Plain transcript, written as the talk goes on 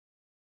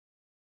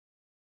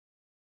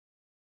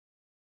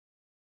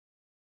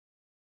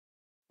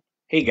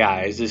Hey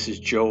guys, this is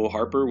Joe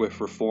Harper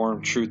with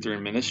Reformed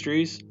Truther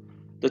Ministries.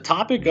 The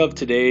topic of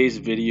today's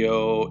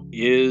video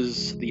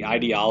is the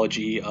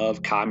ideology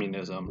of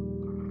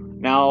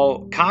communism.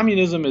 Now,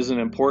 communism is an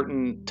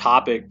important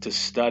topic to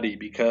study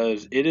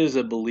because it is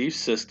a belief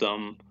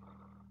system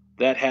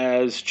that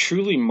has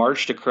truly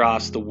marched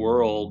across the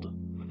world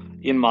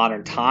in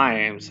modern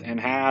times and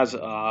has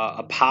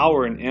a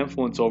power and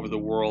influence over the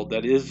world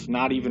that is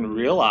not even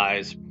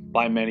realized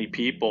by many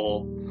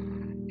people.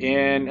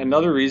 And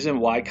another reason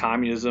why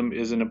communism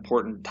is an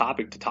important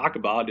topic to talk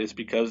about is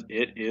because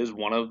it is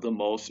one of the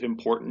most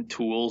important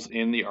tools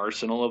in the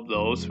arsenal of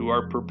those who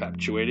are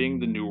perpetuating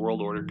the New World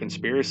Order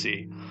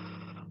conspiracy.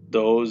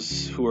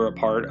 Those who are a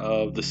part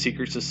of the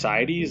secret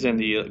societies and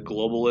the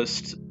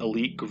globalist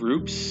elite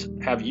groups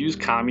have used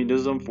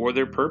communism for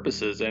their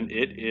purposes, and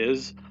it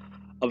is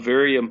a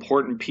very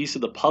important piece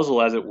of the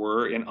puzzle, as it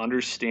were, in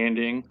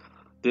understanding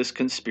this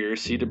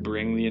conspiracy to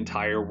bring the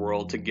entire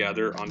world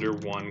together under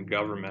one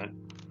government.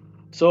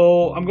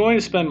 So I'm going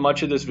to spend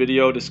much of this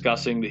video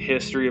discussing the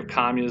history of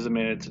communism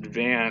and its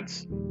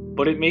advance,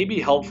 but it may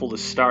be helpful to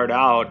start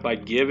out by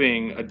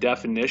giving a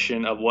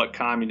definition of what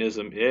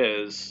communism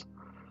is.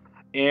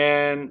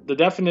 And the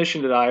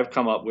definition that I have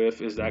come up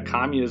with is that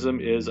communism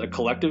is a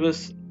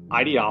collectivist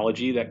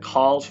ideology that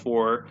calls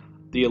for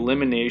the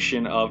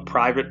elimination of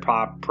private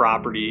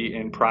property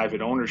and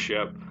private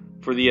ownership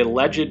for the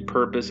alleged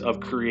purpose of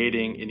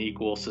creating an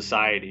equal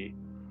society.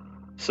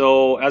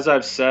 So, as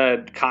I've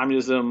said,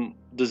 communism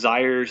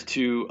desires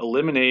to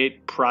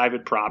eliminate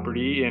private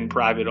property and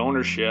private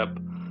ownership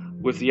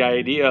with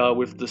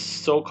the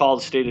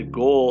so-called stated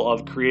goal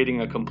of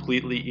creating a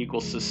completely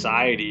equal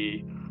society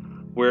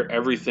where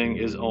everything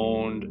is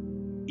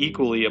owned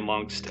equally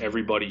amongst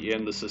everybody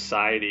in the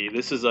society.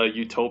 This is a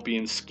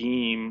utopian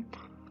scheme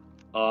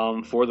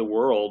for the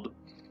world.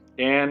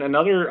 And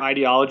another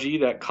ideology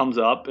that comes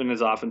up and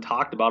is often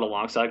talked about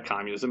alongside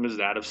communism is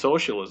that of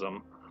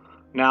socialism.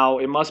 Now,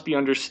 it must be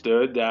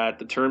understood that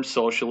the term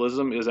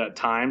socialism is at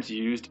times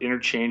used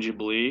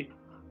interchangeably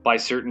by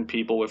certain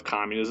people with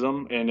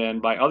communism, and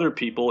then by other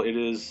people it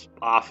is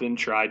often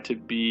tried to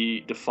be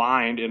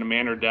defined in a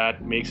manner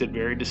that makes it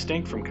very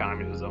distinct from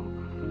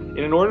communism. And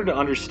in order to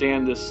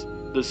understand this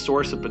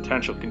source of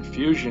potential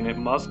confusion, it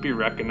must be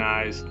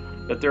recognized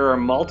that there are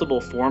multiple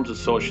forms of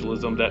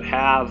socialism that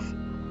have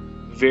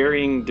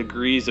varying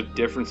degrees of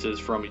differences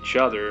from each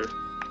other.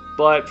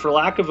 But for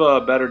lack of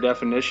a better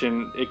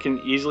definition, it can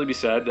easily be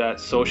said that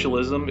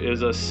socialism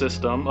is a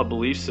system, a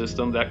belief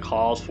system that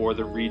calls for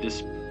the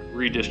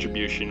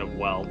redistribution of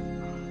wealth.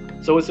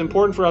 So it's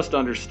important for us to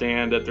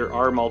understand that there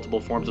are multiple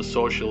forms of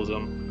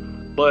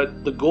socialism,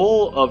 but the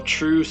goal of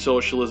true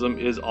socialism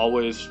is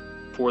always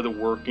for the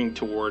working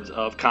towards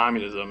of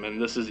communism.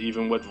 And this is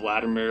even what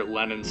Vladimir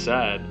Lenin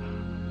said,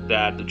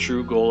 that the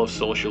true goal of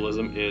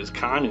socialism is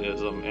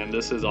communism, and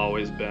this has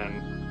always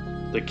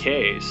been the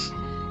case.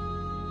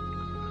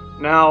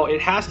 Now, it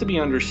has to be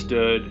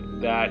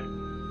understood that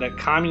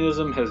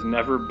communism has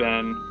never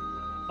been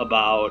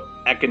about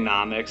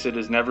economics. It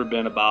has never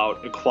been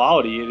about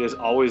equality. It has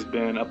always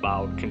been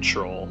about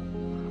control.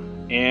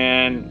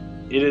 And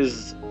it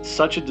is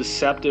such a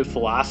deceptive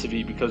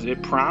philosophy because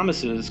it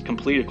promises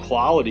complete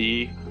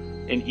equality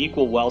and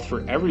equal wealth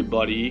for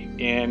everybody.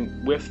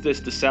 And with this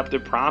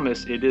deceptive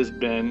promise, it has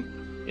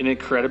been an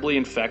incredibly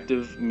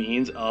effective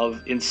means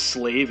of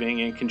enslaving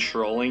and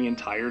controlling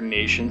entire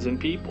nations and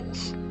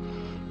peoples.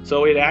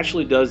 So it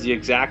actually does the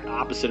exact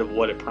opposite of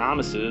what it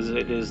promises.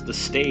 It is the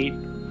state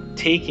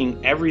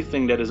taking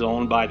everything that is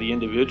owned by the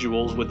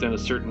individuals within a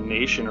certain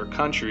nation or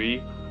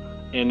country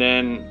and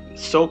then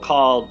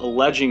so-called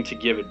alleging to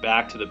give it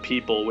back to the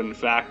people when in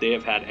fact they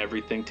have had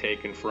everything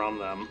taken from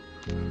them.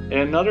 And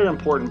another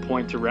important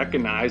point to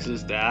recognize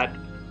is that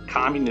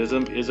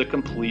communism is a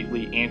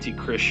completely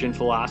anti-Christian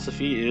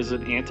philosophy. It is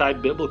an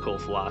anti-biblical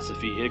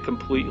philosophy. It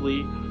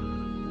completely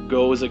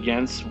goes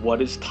against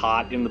what is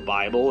taught in the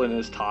Bible and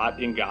is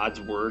taught in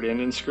God's Word and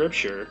in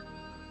Scripture.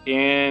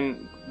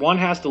 And one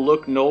has to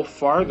look no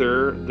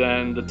farther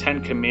than the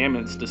 10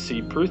 Commandments to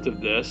see proof of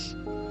this.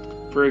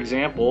 For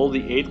example,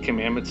 the 8th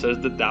commandment says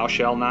that thou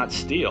shalt not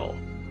steal.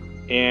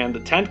 And the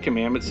 10th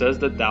commandment says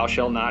that thou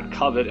shalt not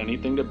covet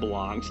anything that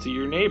belongs to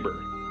your neighbor.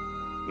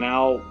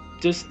 Now,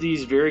 just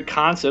these very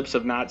concepts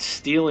of not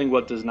stealing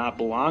what does not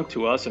belong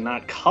to us and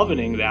not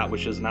coveting that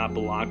which does not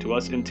belong to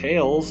us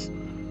entails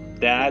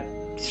that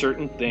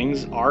certain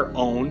things are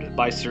owned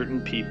by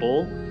certain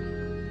people,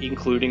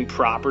 including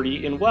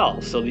property and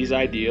wealth. So these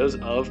ideas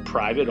of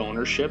private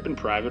ownership and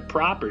private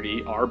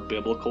property are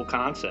biblical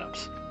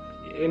concepts.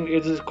 And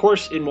it is, of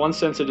course, in one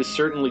sense, it is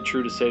certainly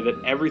true to say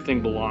that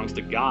everything belongs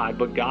to God,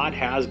 but God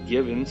has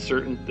given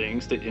certain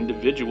things to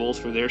individuals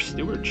for their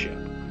stewardship.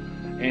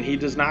 And He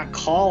does not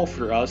call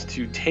for us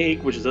to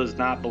take which does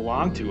not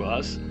belong to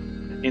us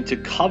and to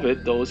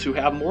covet those who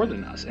have more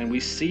than us. And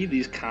we see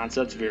these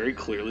concepts very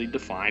clearly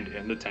defined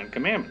in the 10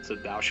 Commandments,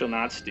 that thou shalt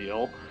not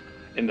steal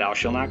and thou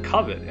shalt not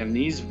covet. And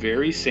these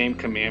very same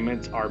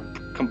commandments are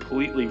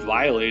completely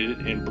violated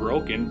and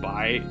broken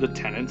by the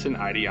tenets and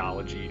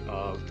ideology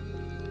of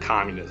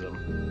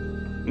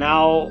communism.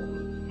 Now,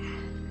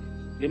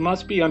 it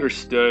must be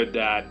understood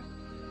that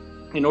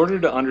in order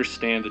to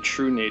understand the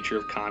true nature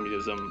of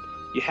communism,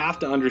 you have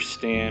to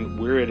understand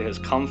where it has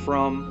come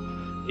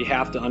from, you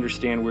have to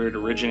understand where it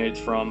originates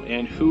from,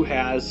 and who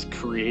has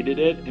created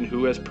it and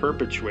who has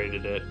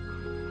perpetuated it.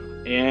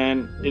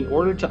 And in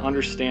order to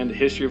understand the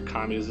history of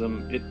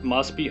communism, it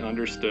must be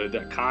understood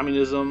that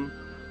communism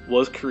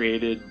was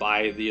created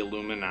by the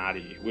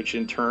Illuminati, which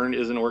in turn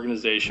is an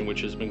organization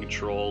which has been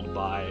controlled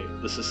by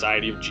the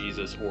Society of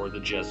Jesus or the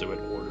Jesuit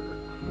order.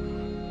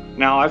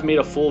 Now, I've made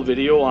a full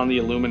video on the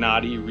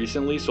Illuminati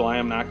recently, so I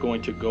am not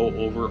going to go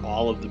over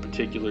all of the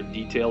particular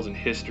details and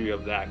history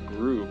of that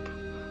group.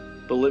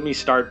 But let me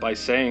start by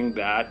saying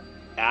that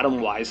Adam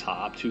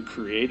Weishaupt, who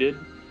created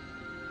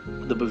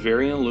the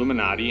Bavarian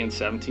Illuminati in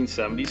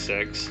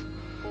 1776,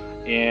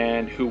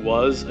 and who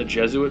was a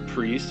Jesuit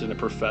priest and a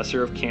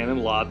professor of canon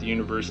law at the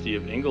University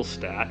of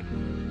Ingolstadt,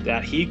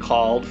 that he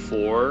called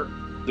for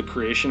the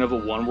creation of a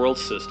one-world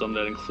system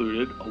that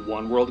included a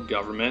one-world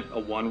government, a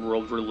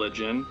one-world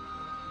religion,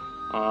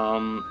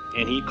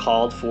 and he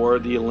called for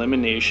the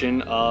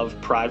elimination of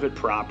private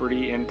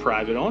property and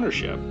private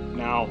ownership.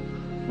 Now,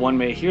 one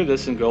may hear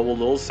this and go, well,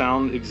 those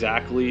sound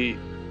exactly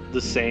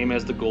the same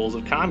as the goals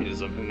of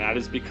communism, and that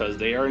is because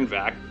they are in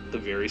fact the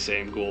very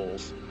same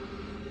goals.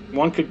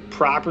 One could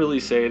properly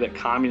say that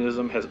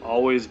communism has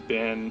always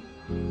been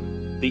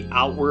the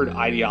outward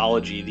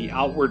ideology, the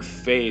outward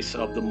face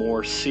of the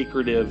more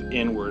secretive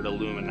inward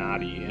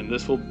Illuminati, and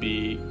this will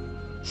be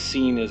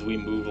seen as we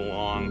move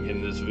along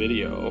in this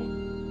video.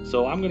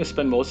 So I'm going to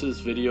spend most of this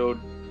video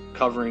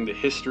covering the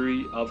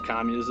history of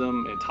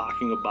communism and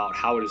talking about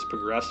how it has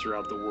progressed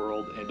throughout the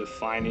world and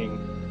defining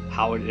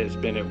how it has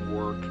been at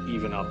work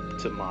even up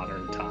to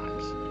modern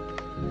times.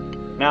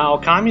 Now,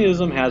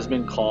 communism has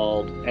been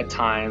called at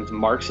times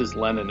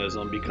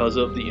Marxist-Leninism because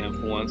of the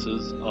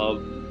influences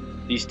of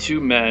these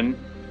two men,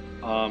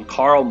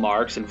 Karl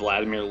Marx and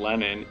Vladimir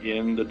Lenin,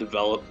 in the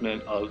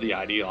development of the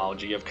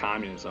ideology of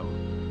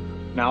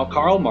communism. Now,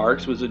 Karl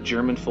Marx was a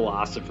German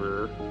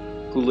philosopher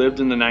who lived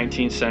in the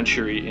 19th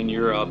century in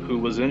Europe, who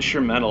was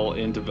instrumental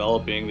in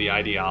developing the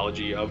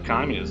ideology of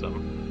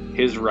communism.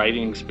 His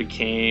writings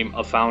became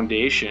a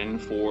foundation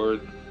for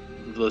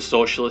the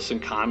socialist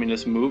and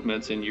communist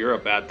movements in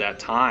Europe at that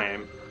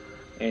time,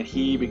 and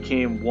he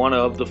became one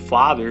of the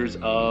fathers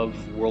of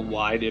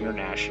worldwide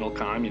international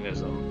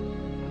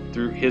communism.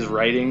 Through his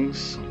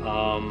writings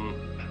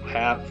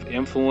have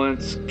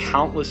influenced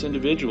countless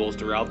individuals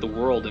throughout the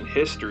world in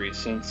history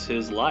since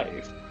his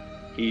life.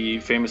 He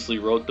famously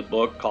wrote the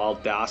book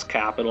called Das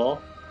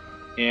Kapital,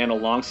 and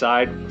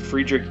alongside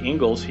Friedrich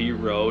Engels, he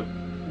wrote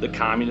the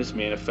Communist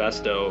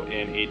Manifesto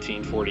in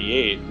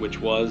 1848,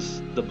 which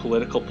was the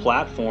political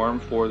platform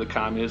for the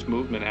communist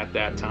movement at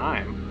that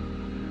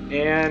time.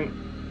 And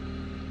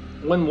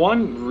when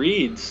one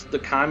reads the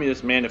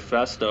Communist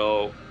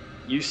Manifesto,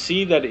 you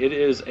see that it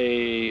is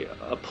a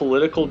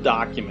political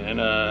document,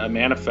 a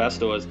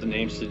manifesto as the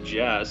name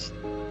suggests,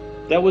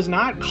 that was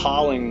not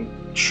calling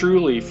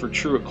truly for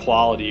true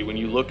equality when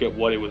you look at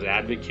what it was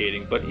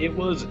advocating, but it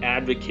was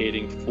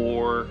advocating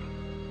for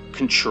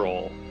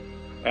control.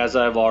 As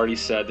I've already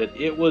said, that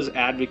it was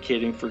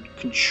advocating for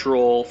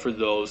control for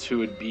those who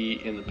would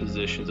be in the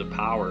positions of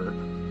power.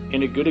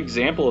 And a good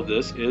example of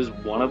this is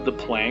one of the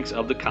planks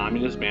of the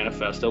Communist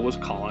Manifesto was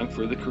calling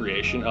for the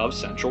creation of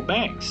central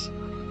banks.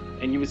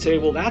 And you would say,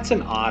 well, that's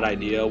an odd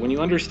idea when you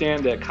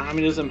understand that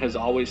communism has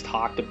always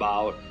talked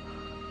about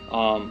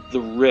the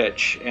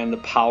rich and the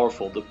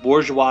powerful, the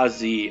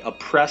bourgeoisie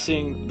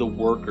oppressing the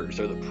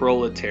workers or the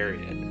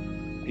proletariat.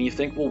 And you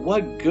think, well,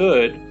 what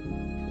good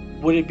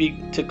would it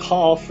be to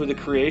call for the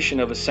creation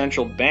of a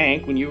central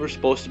bank when you were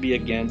supposed to be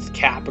against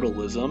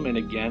capitalism and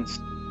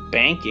against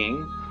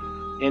banking?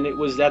 And it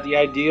was that the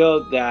idea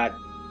that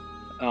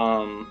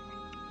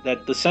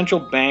that the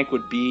central bank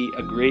would be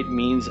a great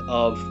means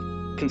of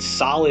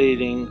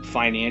consolidating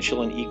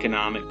financial and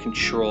economic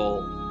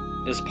control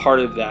as part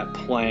of that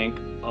plank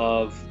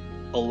of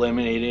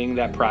eliminating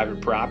that private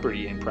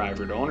property and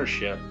private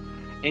ownership.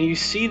 And you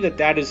see that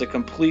that is a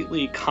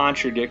completely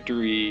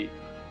contradictory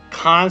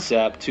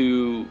concept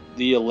to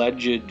the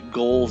alleged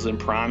goals and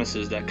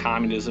promises that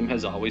communism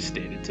has always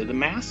stated to the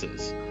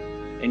masses.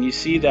 And you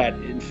see that,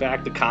 in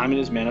fact, the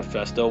Communist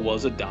Manifesto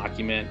was a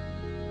document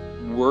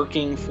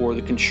working for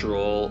the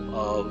control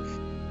of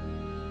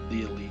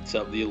the elites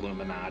of the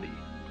Illuminati.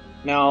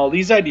 Now,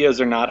 these ideas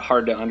are not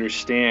hard to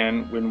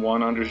understand when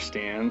one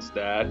understands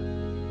that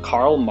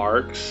Karl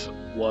Marx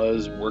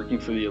was working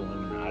for the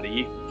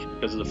Illuminati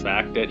because of the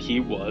fact that he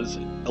was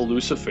a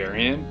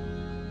Luciferian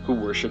who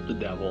worshiped the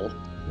devil.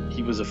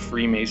 He was a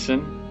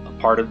Freemason, a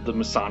part of the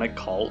Masonic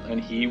cult,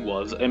 and he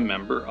was a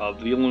member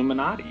of the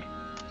Illuminati.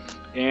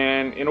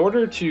 And in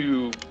order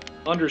to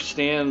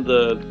understand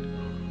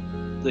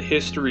the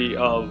history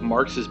of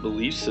Marx's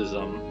belief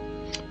system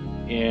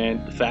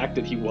and the fact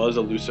that he was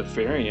a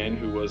Luciferian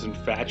who was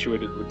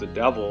infatuated with the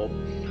devil,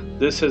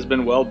 this has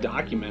been well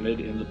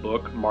documented in the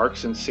book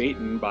Marx and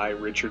Satan by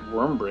Richard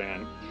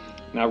Wurmbrand.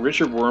 Now,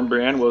 Richard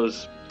Wurmbrand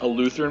was a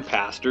Lutheran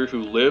pastor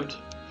who lived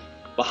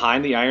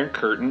behind the Iron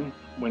Curtain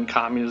when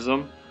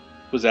communism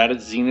was at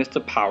its zenith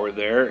of power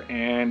there,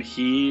 and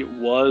he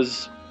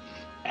was,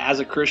 as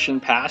a Christian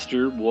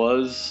pastor,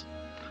 was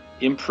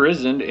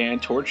imprisoned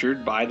and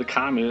tortured by the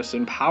communists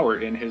in power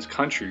in his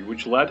country,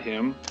 which led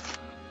him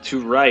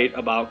to write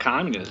about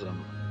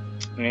communism.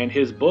 And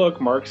his book,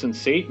 Marx and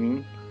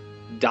Satan,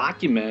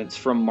 documents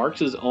from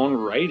Marx's own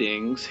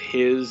writings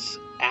his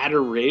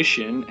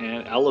adoration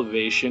and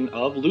elevation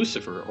of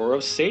Lucifer, or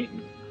of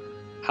Satan,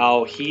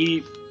 how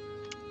he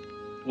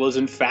was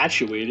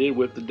infatuated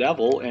with the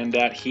devil and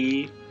that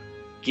he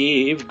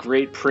gave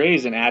great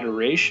praise and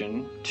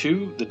adoration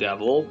to the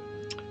devil.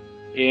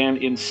 And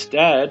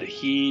instead,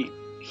 he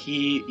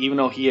even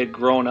though he had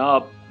grown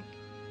up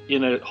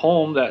in a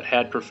home that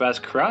had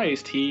professed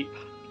Christ, he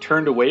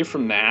turned away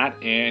from that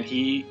and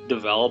he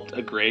developed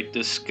a great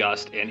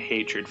disgust and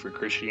hatred for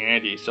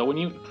Christianity. So when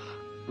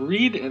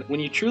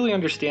you truly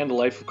understand the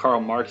life of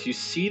Karl Marx, you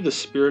see the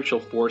spiritual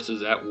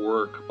forces at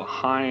work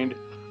behind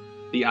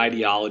the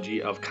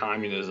ideology of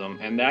communism.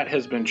 And that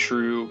has been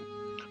true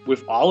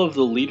with all of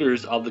the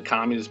leaders of the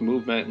communist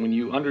movement. When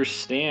you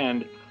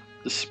understand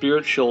the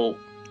spiritual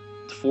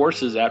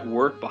forces at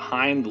work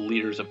behind the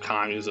leaders of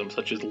communism,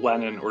 such as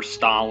Lenin or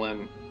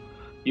Stalin,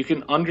 you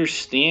can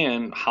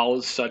understand how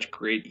such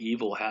great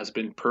evil has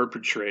been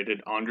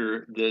perpetrated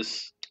under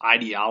this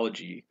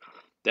ideology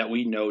that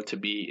we know to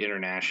be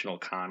international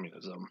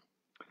communism.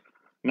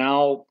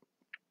 Now,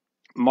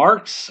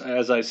 Marx,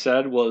 as I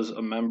said, was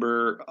a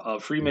member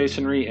of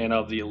Freemasonry and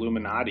of the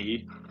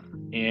Illuminati,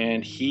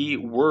 and he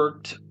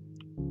worked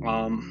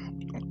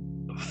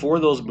for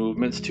those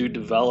movements to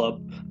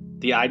develop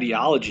the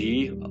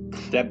ideology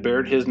that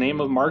bared his name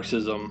of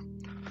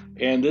Marxism.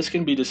 And this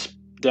can be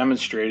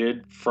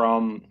demonstrated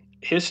from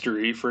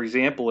history. For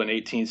example, in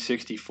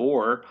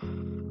 1864,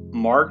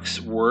 Marx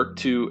worked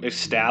to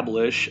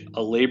establish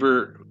a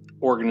labor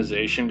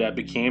organization that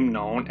became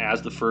known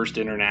as the First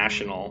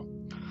International.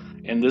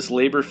 And this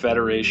labor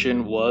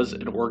federation was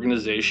an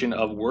organization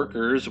of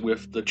workers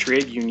with the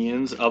trade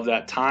unions of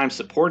that time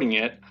supporting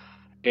it.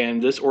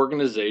 And this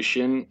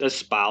organization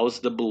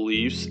espoused the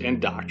beliefs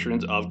and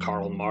doctrines of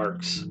Karl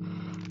Marx.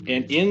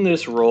 And in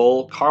this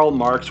role, Karl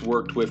Marx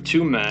worked with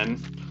two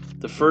men.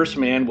 The first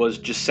man was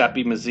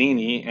Giuseppe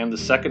Mazzini, and the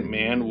second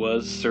man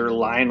was Sir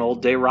Lionel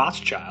de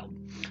Rothschild.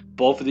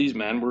 Both of these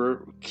men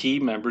were key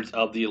members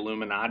of the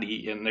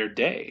Illuminati in their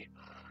day.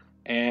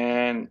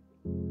 And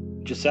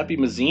Giuseppe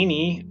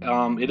Mazzini,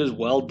 it is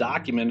well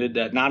documented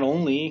that not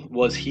only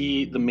was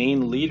he the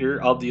main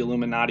leader of the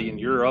Illuminati in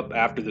Europe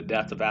after the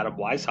death of Adam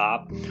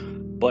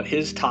Weishaupt, but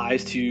his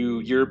ties to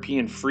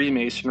European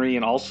Freemasonry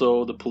and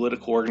also the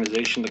political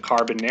organization, the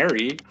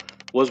Carbonari,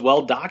 was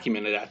well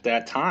documented at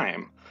that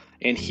time.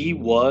 And he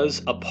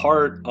was a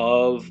part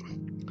of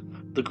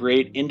the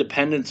great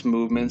independence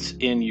movements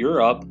in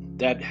Europe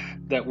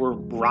that were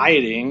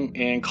rioting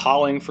and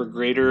calling for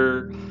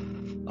greater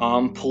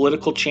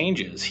political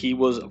changes. He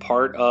was a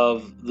part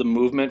of the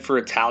movement for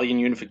Italian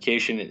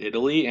unification in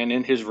Italy, and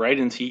in his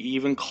writings he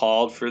even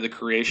called for the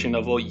creation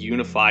of a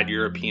unified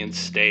European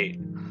state.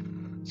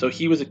 So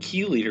he was a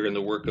key leader in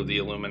the work of the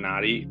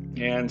Illuminati,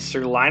 and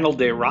Sir Lionel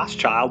de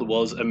Rothschild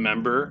was a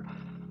member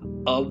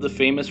of the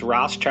famous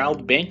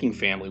Rothschild banking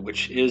family,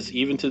 which is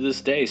even to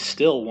this day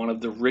still one of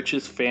the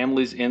richest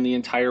families in the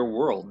entire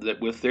world. That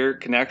with their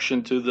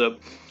connection to the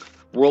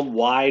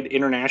worldwide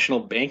international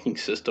banking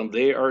system,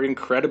 they are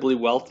incredibly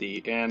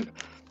wealthy, and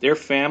their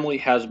family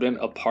has been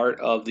a part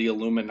of the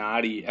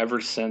Illuminati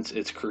ever since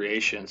its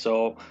creation.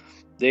 So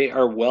they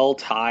are well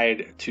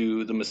tied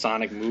to the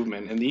Masonic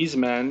movement, and these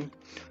men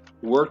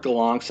worked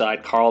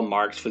alongside Karl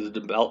Marx for the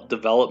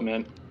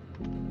development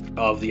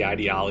of the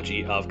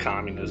ideology of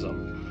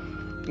communism.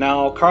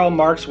 Now, Karl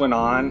Marx went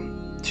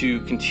on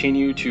to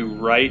continue to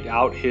write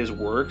out his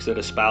works that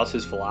espouse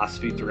his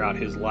philosophy throughout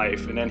his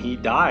life, and then he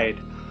died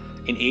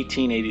in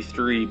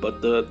 1883.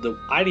 But the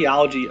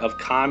ideology of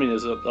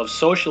communism, of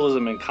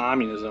socialism and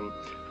communism,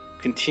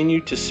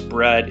 continued to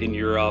spread in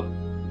Europe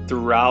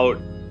throughout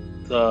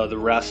the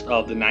rest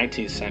of the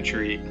 19th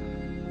century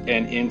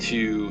and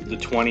into the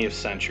 20th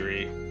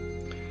century.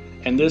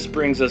 And this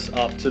brings us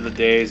up to the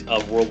days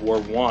of World War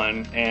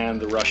I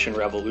and the Russian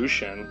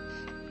Revolution.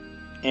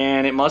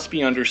 And it must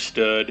be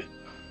understood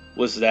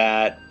was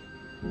that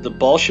the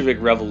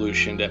Bolshevik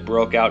Revolution that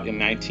broke out in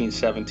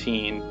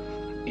 1917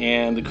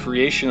 and the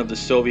creation of the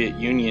Soviet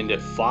Union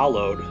that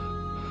followed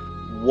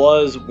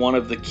was one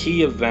of the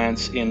key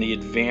events in the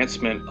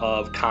advancement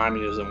of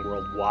communism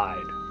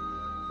worldwide.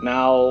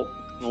 Now,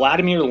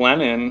 Vladimir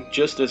Lenin,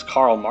 just as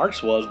Karl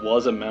Marx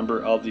was a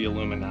member of the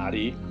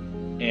Illuminati,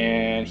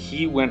 and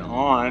he went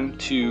on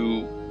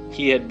to,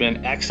 he had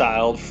been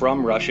exiled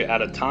from Russia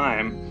at a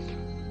time,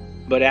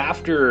 but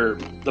after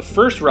the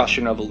first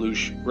Russian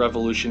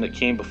revolution that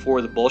came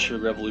before the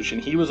Bolshevik Revolution,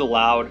 he was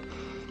allowed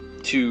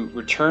to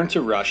return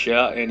to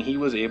Russia, and he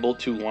was able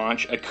to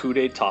launch a coup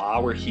d'etat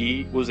where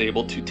he was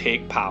able to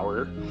take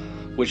power,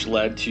 which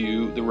led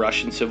to the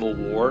Russian Civil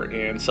War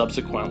and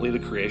subsequently the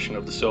creation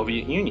of the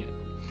Soviet Union.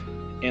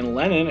 And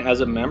Lenin,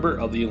 as a member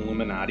of the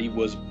Illuminati,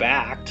 was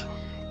backed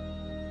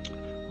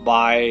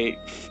by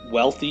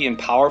wealthy and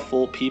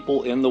powerful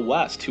people in the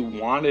West who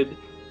wanted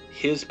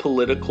his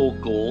political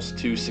goals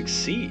to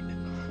succeed.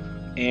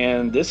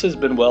 And this has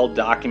been well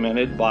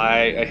documented by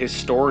a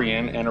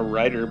historian and a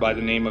writer by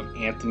the name of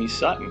Anthony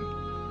Sutton,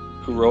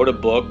 who wrote a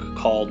book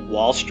called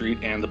Wall Street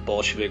and the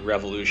Bolshevik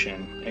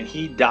Revolution. And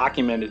he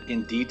documented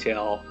in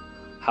detail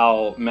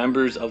how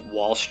members of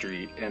Wall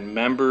Street and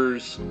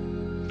members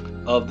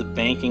of the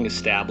banking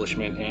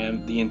establishment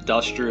and the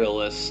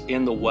industrialists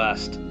in the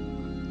West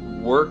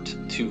worked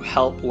to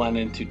help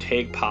Lenin to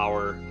take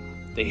power.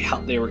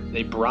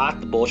 They brought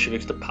the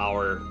Bolsheviks to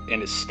power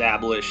and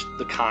established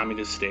the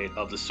communist state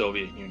of the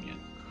Soviet Union.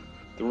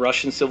 The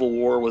Russian Civil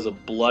War was a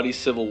bloody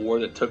civil war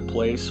that took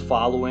place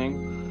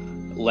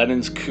following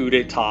Lenin's coup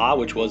d'etat,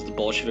 which was the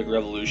Bolshevik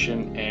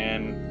Revolution,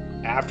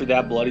 and after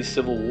that bloody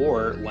civil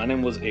war,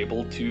 Lenin was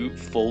able to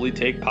fully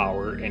take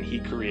power, and he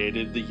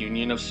created the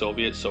Union of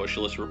Soviet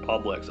Socialist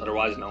Republics,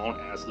 otherwise known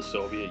as the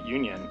Soviet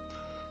Union.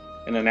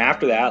 And then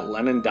after that,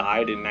 Lenin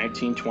died in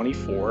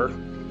 1924,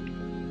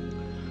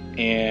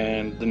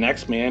 and the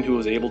next man who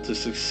was able to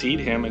succeed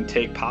him and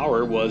take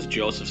power was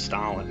Joseph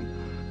Stalin.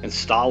 And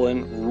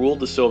Stalin ruled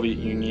the Soviet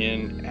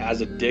Union as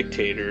a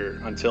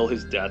dictator until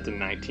his death in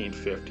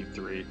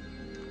 1953.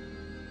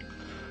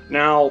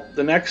 Now,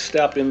 the next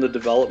step in the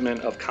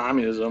development of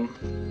communism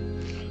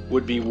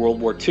would be World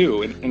War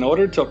II. And in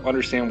order to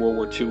understand World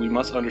War II, we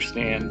must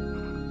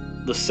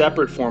understand the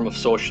separate form of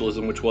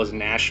socialism, which was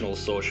National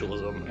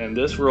Socialism. And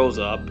this rose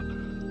up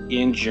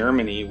in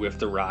Germany with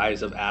the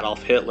rise of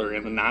Adolf Hitler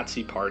and the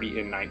Nazi Party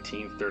in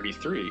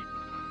 1933.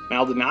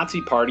 Now, the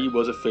Nazi Party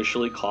was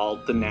officially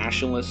called the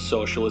Nationalist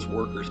Socialist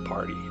Workers'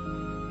 Party.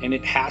 And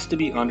it has to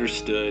be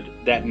understood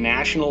that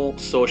National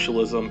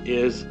Socialism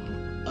is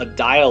a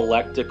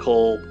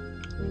dialectical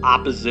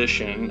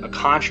opposition, a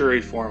contrary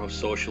form of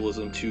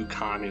socialism to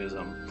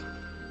communism.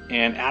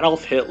 And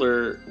Adolf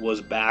Hitler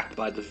was backed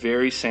by the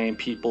very same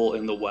people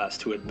in the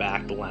West who had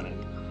backed Lenin.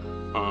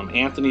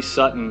 Anthony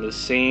Sutton, the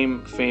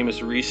same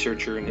famous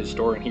researcher and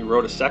historian, he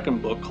wrote a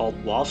second book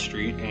called Wall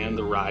Street and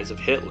the Rise of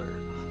Hitler.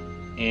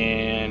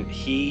 And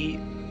he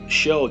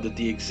showed that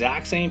the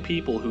exact same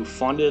people who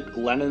funded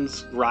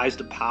Lenin's rise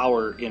to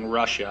power in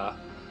Russia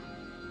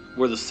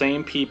were the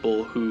same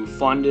people who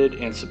funded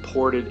and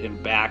supported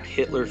and backed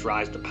Hitler's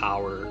rise to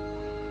power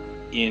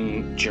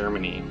in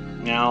Germany.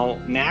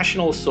 Now,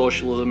 National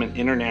Socialism and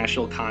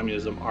International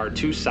Communism are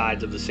two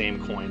sides of the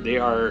same coin. They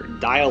are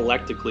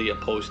dialectically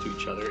opposed to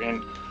each other.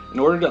 And in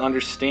order to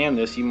understand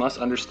this, you must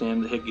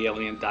understand the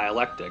Hegelian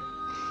dialectic,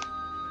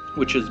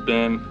 which has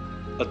been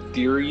a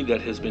theory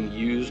that has been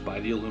used by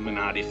the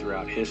Illuminati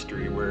throughout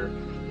history, where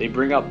they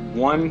bring up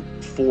one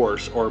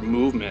force or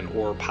movement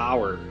or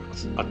power,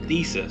 a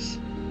thesis,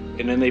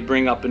 and then they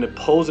bring up an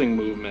opposing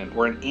movement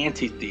or an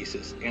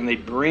antithesis, and they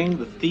bring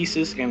the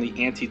thesis and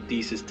the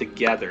antithesis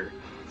together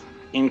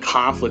in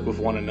conflict with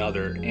one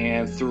another.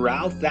 And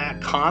throughout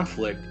that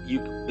conflict,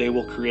 they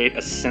will create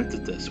a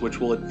synthesis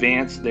which will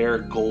advance their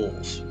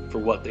goals for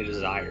what they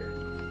desire.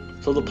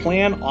 So the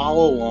plan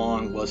all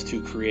along was to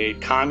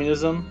create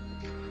communism,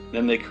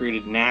 then they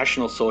created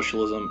National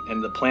Socialism,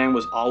 and the plan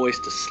was always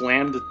to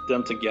slam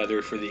them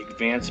together for the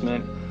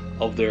advancement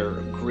of their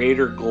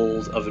greater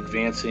goals of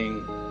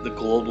advancing the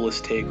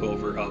globalist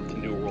takeover of the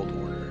New World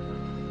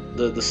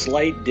Order. The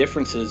slight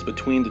differences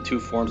between the two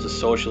forms of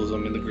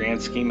socialism in the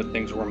grand scheme of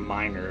things were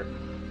minor.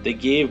 They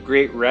gave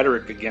great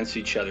rhetoric against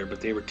each other,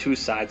 but they were two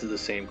sides of the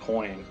same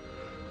coin.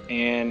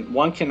 And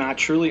one cannot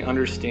truly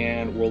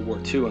understand World War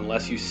II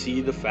unless you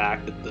see the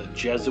fact that the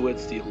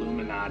Jesuits, the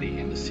Illuminati,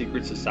 and the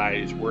secret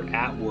societies were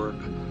at work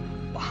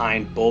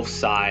behind both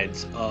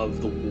sides of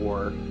the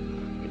war.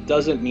 It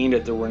doesn't mean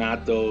that there were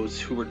not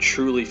those who were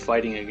truly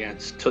fighting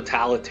against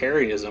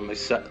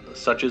totalitarianism,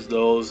 such as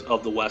those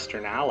of the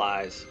Western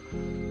Allies.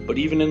 But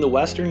even in the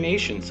Western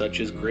nations, such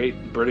as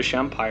Great British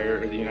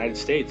Empire or the United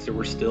States, there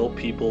were still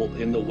people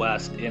in the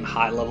West in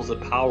high levels of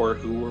power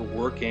who were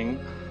working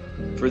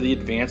for the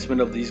advancement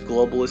of these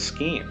globalist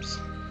schemes.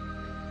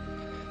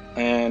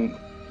 And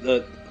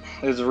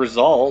as a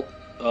result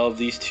of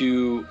these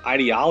two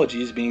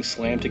ideologies being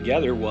slammed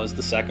together was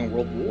the Second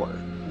World War.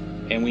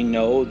 And we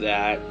know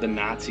that the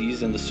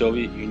Nazis and the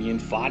Soviet Union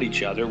fought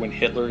each other when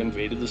Hitler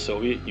invaded the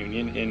Soviet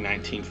Union in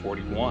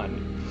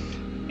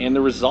 1941. And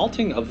the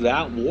resulting of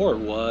that war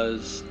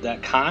was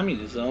that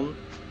communism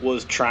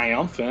was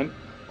triumphant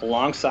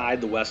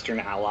alongside the Western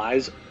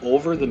Allies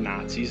over the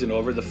Nazis and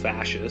over the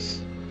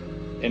fascists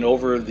and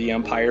over the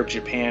Empire of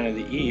Japan in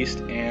the East,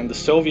 and the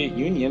Soviet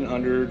Union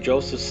under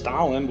Joseph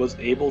Stalin was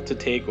able to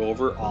take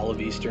over all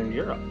of Eastern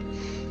Europe.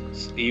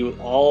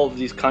 All of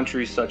these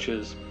countries such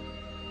as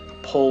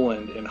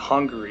Poland and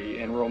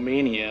Hungary and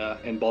Romania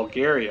and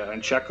Bulgaria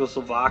and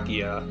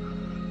Czechoslovakia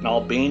and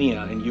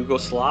Albania and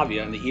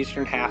Yugoslavia and the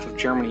eastern half of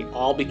Germany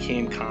all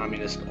became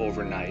communist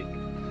overnight.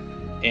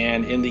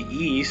 And in the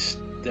East,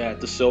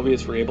 that the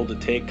Soviets were able to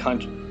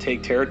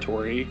take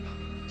territory,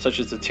 such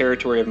as the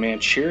territory of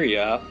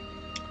Manchuria,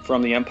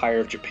 from the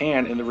Empire of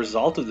Japan, and the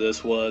result of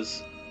this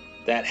was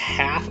that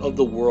half of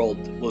the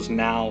world was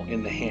now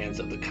in the hands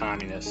of the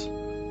communists.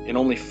 and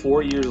only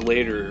 4 years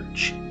later,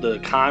 the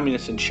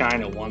communists in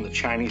China won the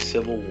Chinese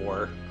Civil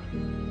War,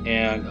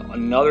 and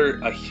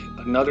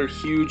another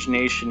huge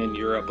nation in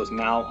Europe was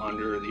now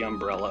under the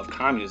umbrella of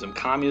communism.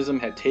 Communism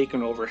had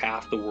taken over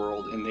half the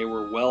world, and they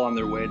were well on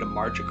their way to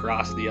march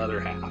across the other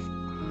half.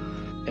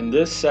 And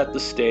this set the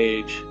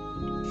stage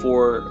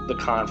for the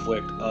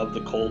conflict of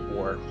the Cold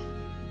War.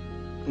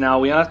 Now,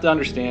 we have to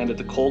understand that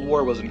the Cold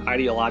War was an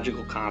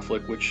ideological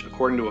conflict which,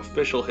 according to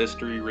official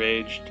history,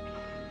 raged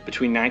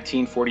between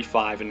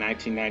 1945 and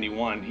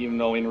 1991, even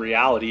though in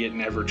reality it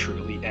never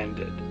truly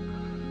ended.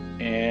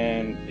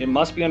 And it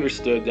must be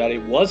understood that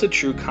it was a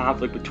true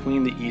conflict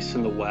between the East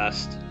and the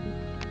West,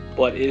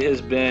 but it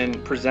has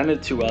been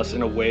presented to us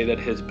in a way that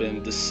has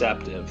been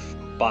deceptive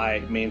by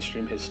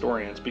mainstream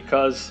historians,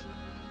 because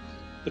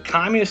the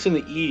communists in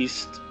the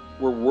East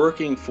were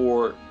working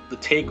for the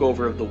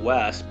takeover of the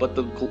West, but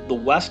the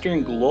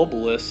Western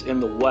globalists in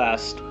the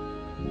West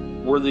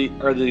are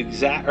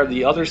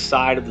the other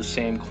side of the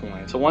same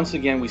coin. So once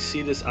again, we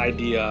see this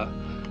idea.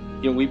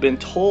 We've been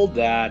told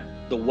that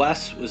the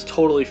West was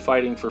totally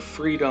fighting for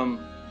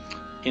freedom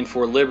and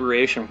for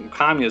liberation from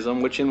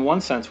communism, which in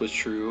one sense was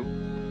true.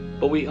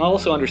 But we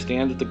also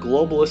understand that the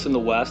globalists in the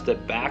West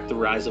that backed the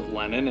rise of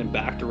Lenin and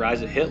backed the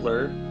rise of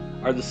Hitler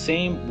are the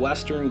same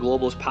Western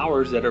globalist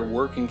powers that are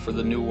working for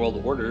the New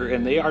World Order,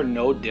 and they are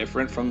no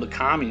different from the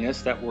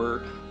communists that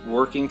were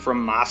working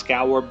from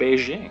Moscow or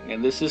Beijing.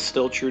 And this is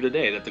still true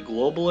today, that the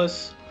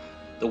globalists,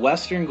 the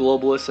Western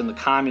globalists and the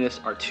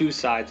communists are two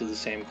sides of the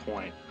same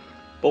coin.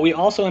 But we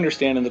also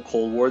understand in the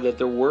Cold War that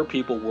there were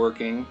people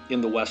working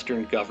in the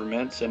Western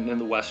governments and in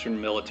the Western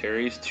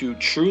militaries to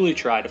truly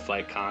try to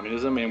fight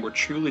communism, and were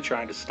truly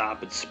trying to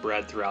stop its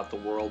spread throughout the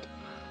world.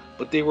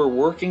 But they were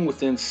working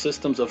within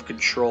systems of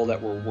control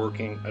that were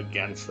working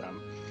against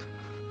them.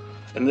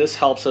 And this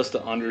helps us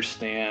to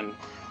understand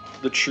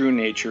the true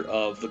nature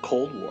of the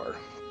Cold War.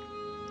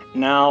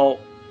 Now,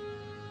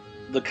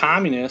 the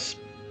communists,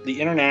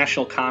 the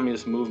international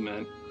communist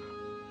movement,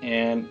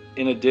 and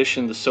in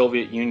addition the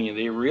Soviet Union,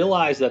 they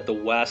realized that the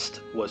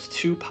West was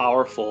too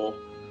powerful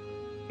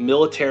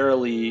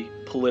militarily,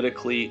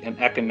 politically, and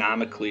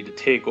economically to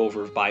take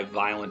over by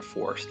violent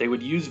force. They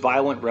would use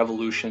violent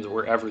revolutions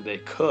wherever they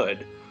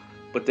could,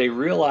 but they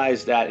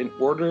realized that in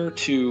order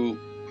to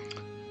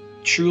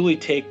truly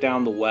take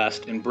down the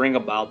West and bring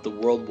about the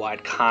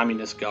worldwide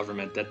communist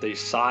government that they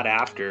sought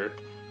after,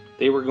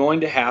 they were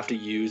going to have to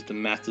use the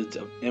methods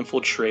of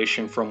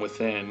infiltration from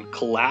within,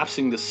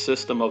 collapsing the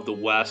system of the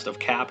West of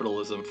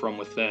capitalism from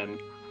within,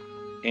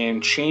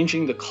 and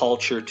changing the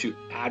culture to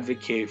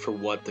advocate for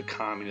what the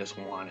communists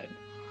wanted.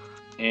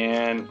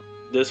 And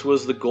this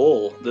was the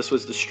goal, this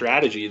was the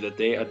strategy that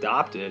they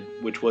adopted,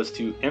 which was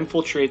to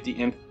infiltrate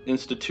the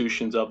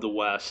institutions of the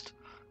West,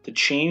 to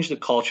change the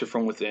culture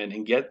from within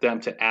and get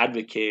them to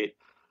advocate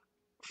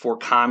for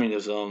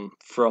communism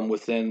from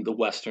within the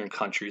Western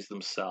countries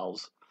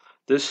themselves.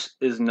 This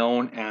is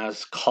known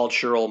as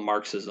cultural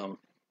Marxism.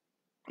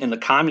 And the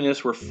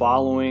communists were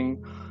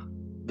following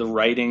the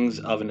writings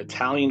of an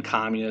Italian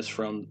communist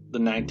from the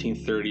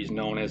 1930s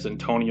known as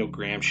Antonio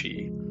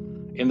Gramsci.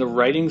 And the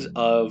writings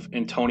of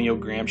Antonio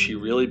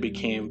Gramsci really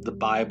became the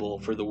Bible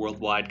for the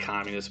worldwide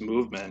communist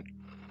movement,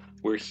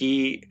 where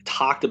he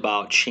talked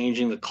about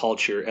changing the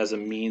culture as a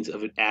means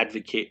of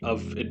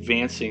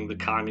advancing the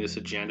communist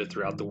agenda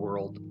throughout the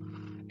world.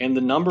 And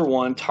the number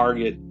one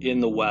target in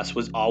the West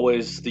was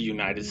always the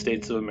United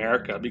States of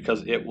America,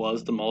 because it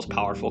was the most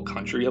powerful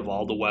country of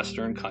all the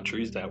Western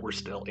countries that were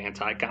still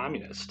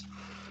anti-communist.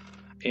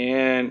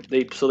 And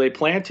they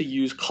planned to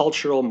use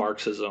cultural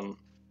Marxism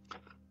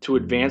to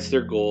advance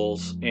their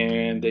goals,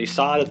 and they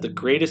saw that the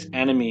greatest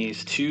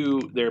enemies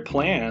to their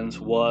plans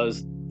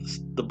was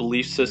the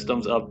belief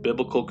systems of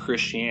biblical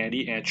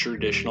Christianity and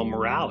traditional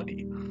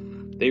morality.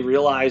 They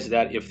realized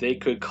that if they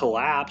could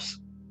collapse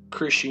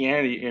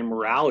Christianity and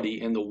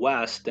morality in the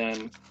West,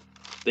 then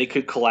they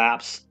could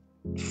collapse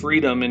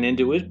freedom and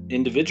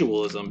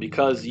individualism,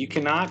 because you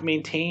cannot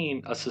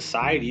maintain a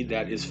society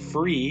that is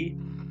free,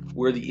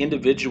 where the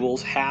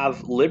individuals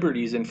have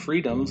liberties and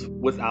freedoms,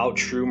 without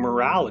true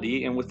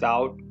morality and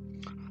without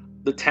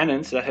the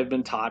tenets that have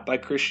been taught by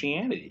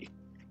Christianity.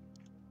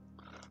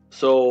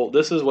 So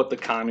this is what the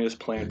communists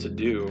plan to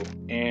do.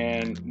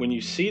 And when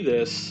you see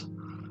this,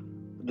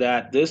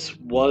 that this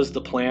was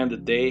the plan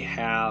that they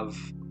have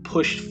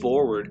pushed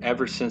forward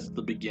ever since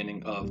the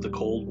beginning of the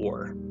Cold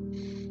War.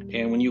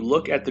 And when you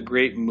look at the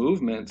great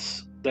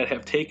movements that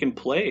have taken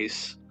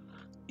place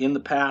in the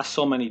past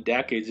so many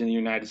decades in the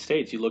United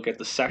States, you look at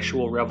the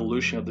sexual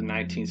revolution of the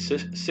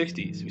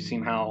 1960s. We've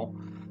seen how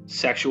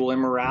sexual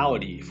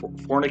immorality,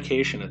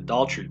 fornication,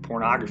 adultery,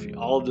 pornography,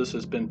 all of this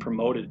has been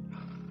promoted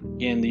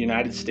in the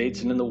United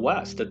States and in the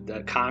West.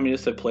 That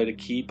communists have played a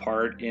key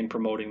part in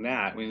promoting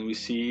that. I mean, we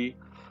see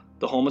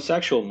the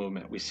homosexual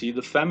movement, we see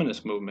the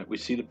feminist movement, we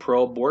see the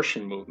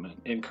pro-abortion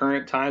movement. In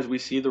current times, we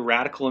see the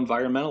radical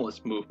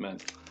environmentalist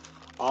movement.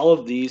 All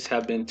of these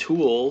have been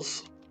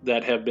tools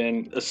that have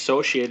been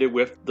associated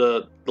with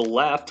the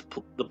left,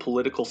 the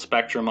political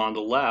spectrum on the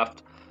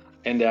left,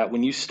 And that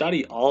when you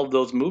study all of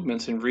those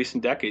movements in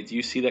recent decades,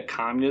 you see that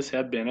communists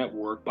have been at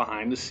work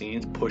behind the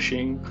scenes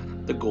pushing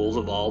the goals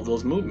of all of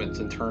those movements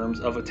in terms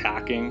of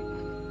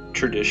attacking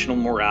traditional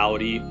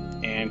morality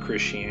and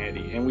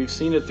Christianity. And we've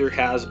seen that there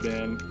has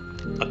been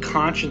a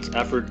conscious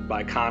effort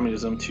by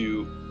communism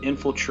to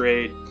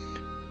infiltrate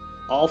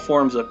all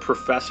forms of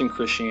professing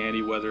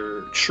Christianity,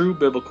 whether true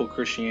biblical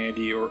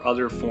Christianity or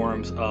other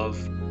forms of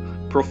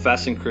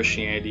professing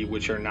Christianity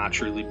which are not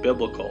truly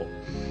biblical.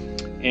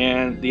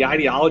 And the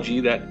ideology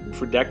that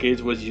for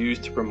decades was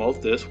used to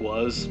promote this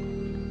was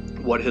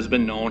what has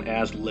been known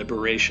as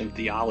liberation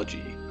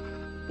theology,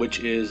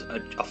 which is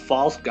a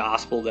false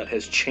gospel that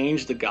has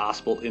changed the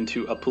gospel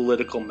into a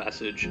political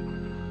message,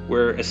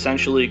 where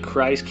essentially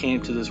Christ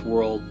came to this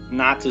world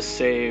not to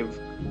save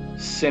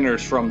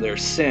sinners from their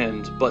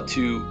sins, but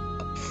to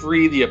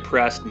free the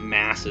oppressed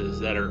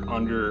masses that are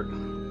under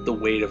the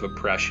weight of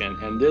oppression.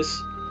 And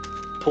this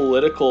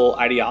political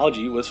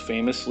ideology was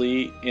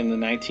famously in the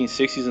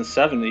 1960s and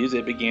 70s,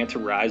 it began to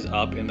rise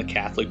up in the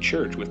Catholic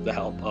Church with the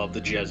help of the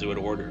Jesuit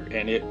order.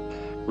 And it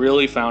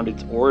really found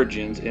its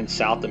origins in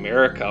South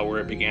America, where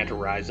it began to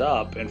rise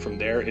up, and from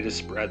there it has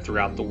spread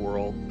throughout the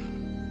world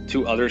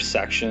to other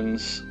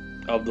sections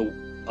of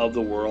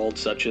the world,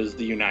 such as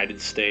the United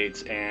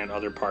States and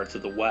other parts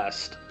of the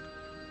West.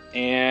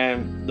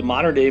 And the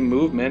modern day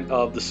movement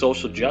of the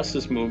social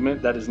justice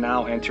movement that is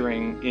now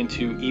entering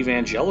into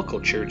evangelical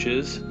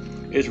churches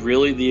is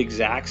really the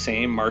exact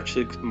same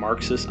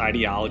Marxist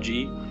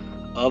ideology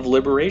of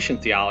liberation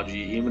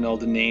theology. Even though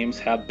the names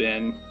have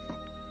been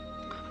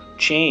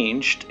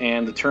changed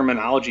and the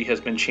terminology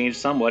has been changed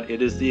somewhat, it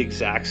is the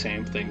exact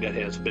same thing that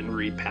has been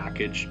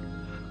repackaged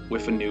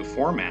with a new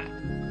format.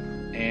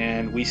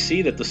 And we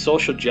see that the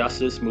social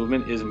justice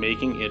movement is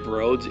making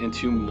inroads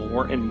into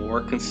more and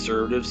more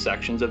conservative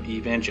sections of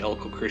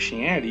evangelical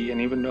Christianity.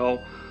 And even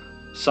though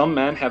some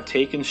men have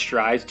taken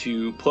strides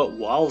to put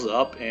walls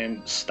up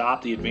and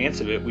stop the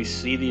advance of it, we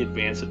see the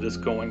advance of this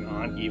going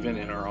on even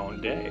in our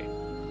own day.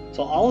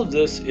 So all of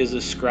this is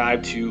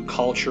ascribed to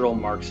cultural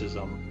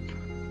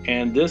Marxism.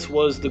 And this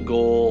was the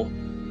goal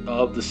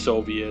of the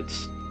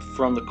Soviets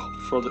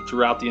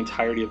throughout the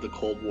entirety of the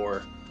Cold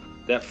War.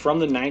 That from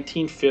the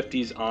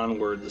 1950s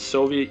onward, the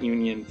Soviet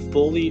Union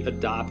fully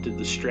adopted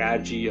the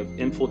strategy of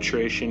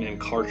infiltration and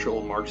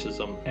cultural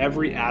Marxism.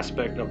 Every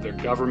aspect of their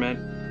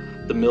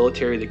government, the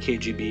military, the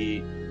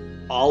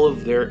KGB, all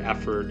of their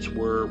efforts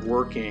were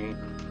working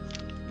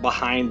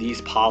behind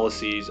these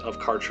policies of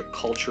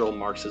cultural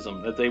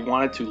Marxism, that they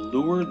wanted to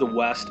lure the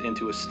West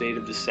into a state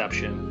of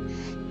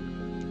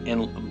deception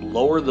and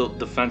lower the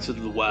defenses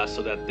of the West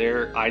so that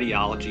their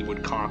ideology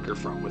would conquer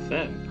from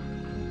within.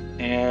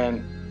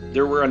 And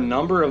there were a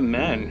number of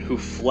men who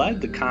fled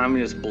the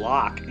communist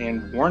bloc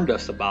and warned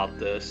us about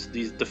this,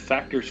 these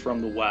defectors from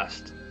the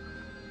West.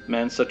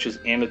 Men such as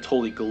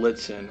Anatoly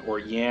Golitsyn or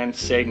Yan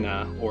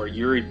Segna or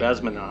Yuri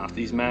Bezmenov.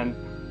 These men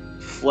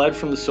fled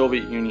from the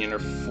Soviet Union or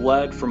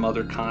fled from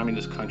other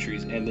communist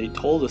countries, and they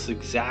told us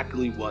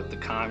exactly what the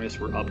communists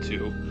were up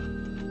to.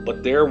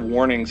 But their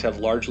warnings have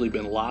largely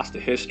been lost to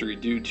history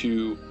due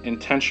to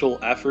intentional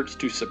efforts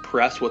to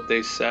suppress what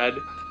they said,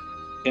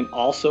 and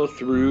also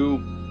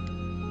through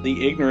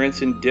the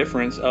ignorance and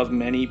indifference of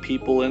many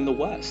people in the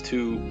West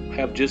who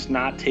have just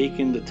not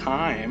taken the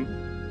time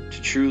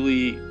to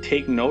truly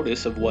take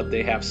notice of what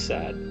they have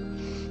said.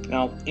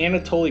 Now,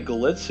 Anatoly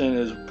Golitsyn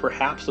is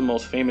perhaps the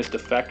most famous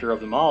defector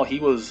of them all. He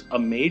was a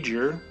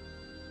major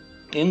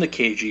in the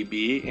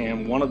KGB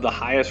and one of the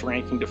highest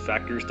ranking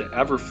defectors to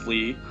ever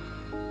flee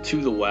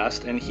to the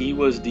West, and he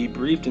was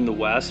debriefed in the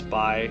West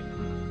by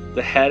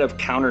the head of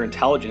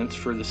counterintelligence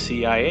for the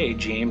CIA,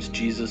 James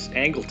Jesus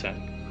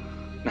Angleton.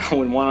 Now,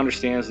 when one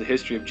understands the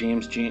history of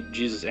James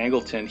Jesus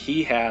Angleton,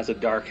 he has a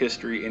dark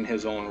history in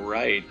his own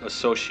right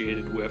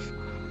associated with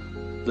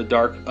the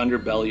dark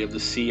underbelly of the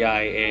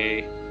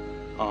CIA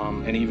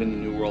and even the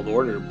New World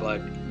Order.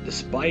 But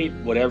despite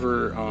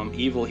whatever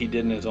evil he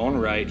did in his own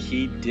right,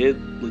 he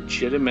did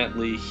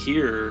legitimately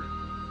hear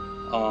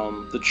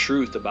the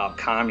truth about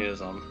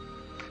communism.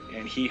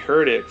 And he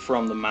heard it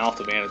from the mouth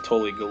of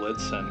Anatoly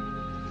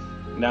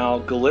Golitsyn. Now,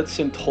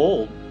 Golitsyn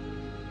told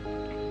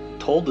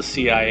the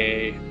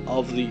CIA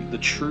of the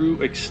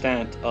true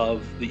extent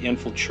of the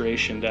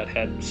infiltration that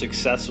had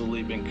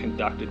successfully been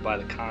conducted by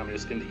the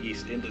communists in the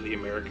East into the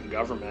American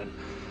government.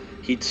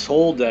 He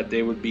told that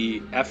there would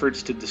be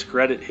efforts to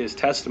discredit his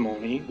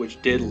testimony,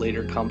 which did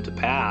later come to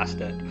pass,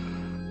 that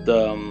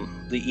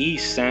the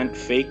East sent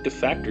fake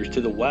defectors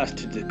to the West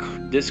to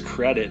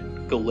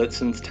discredit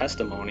Golitsyn's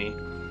testimony.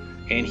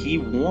 And he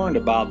warned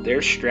about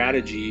their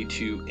strategy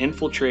to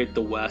infiltrate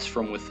the West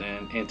from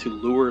within and to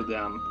lure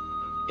them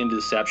into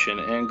deception.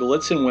 And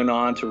Golitsyn went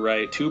on to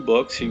write 2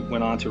 books. He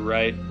went on to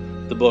write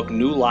the book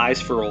New Lies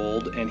for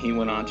Old, and he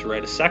went on to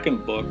write a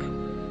second book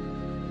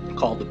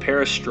called The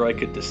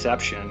Perestroika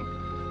Deception,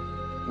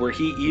 where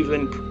he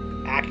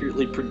even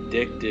accurately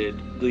predicted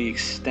the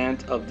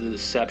extent of the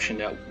deception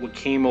that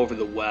came over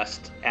the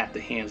West at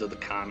the hands of the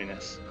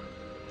communists.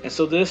 And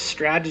so this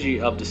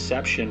strategy of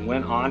deception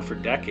went on for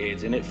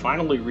decades, and it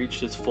finally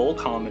reached its full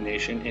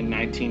culmination in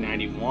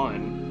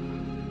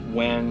 1991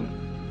 when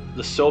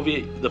the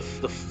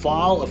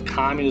fall of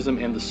communism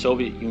and the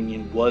Soviet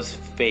Union was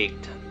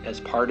faked as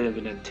part of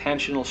an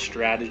intentional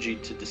strategy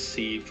to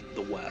deceive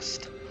the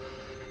West.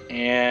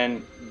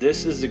 And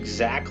this is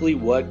exactly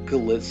what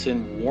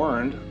Golitsyn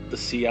warned the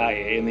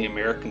CIA and the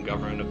American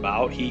government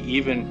about. He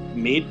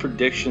even made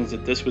predictions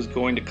that this was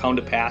going to come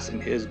to pass in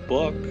his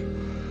book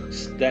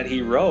that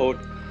he wrote,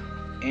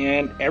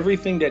 and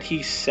everything that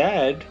he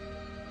said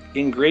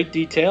in great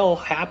detail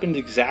happened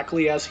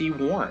exactly as he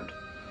warned.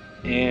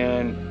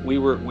 And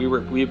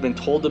we've been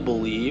told to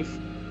believe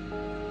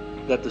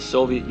that the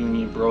Soviet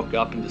Union broke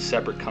up into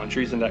separate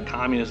countries and that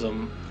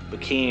communism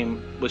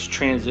was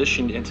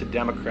transitioned into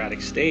democratic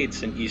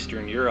states in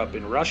Eastern Europe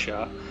and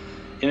Russia.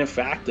 And in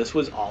fact, this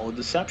was all a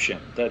deception,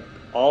 that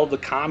all the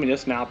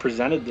communists now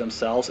presented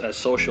themselves as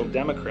social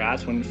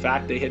democrats when in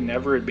fact they had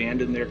never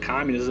abandoned their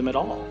communism at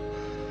all.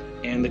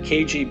 And the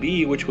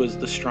KGB, which was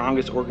the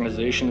strongest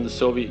organization in the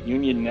Soviet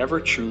Union, never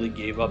truly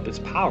gave up its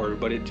power,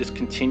 but it just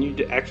continued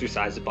to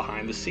exercise it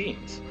behind the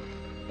scenes.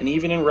 And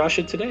even in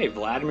Russia today,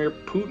 Vladimir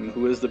Putin,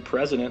 who is the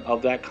president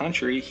of that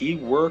country, he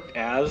worked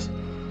as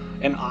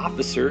an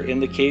officer in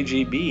the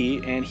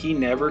KGB, and he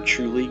never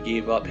truly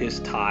gave up his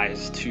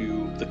ties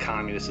to the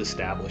communist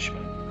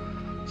establishment.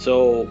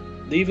 So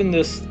even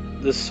this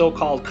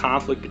so-called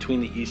conflict between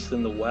the East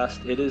and the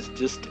West, it is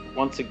just,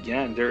 once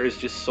again, there is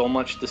just so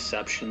much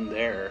deception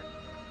there.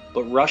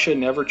 But Russia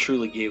never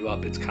truly gave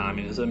up its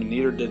communism, and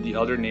neither did the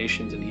other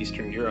nations in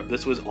Eastern Europe.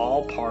 This was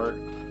all part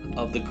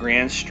of the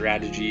grand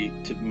strategy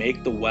to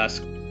make the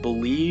West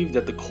believe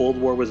that the Cold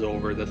War was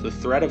over, that the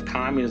threat of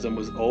communism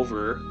was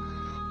over,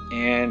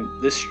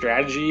 and this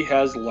strategy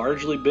has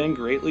largely been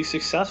greatly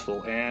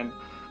successful. And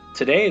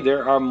today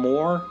there are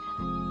more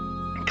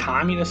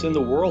communists in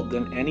the world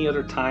than any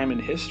other time in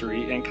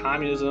history, and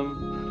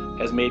communism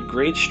has made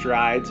great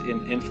strides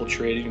in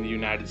infiltrating the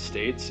United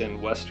States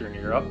and Western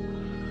Europe,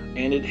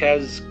 and it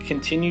has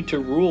continued to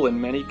rule in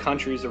many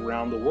countries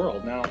around the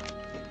world. Now,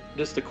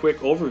 just a quick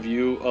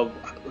overview of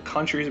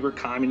countries where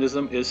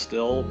communism is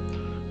still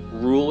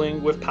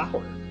ruling with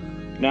power.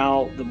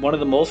 Now, one of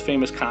the most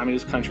famous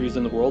communist countries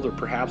in the world, or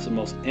perhaps the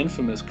most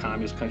infamous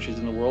communist countries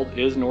in the world,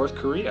 is North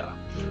Korea,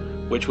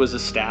 which was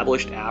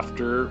established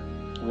after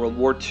World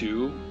War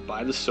II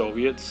by the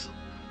Soviets.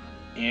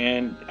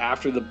 And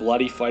after the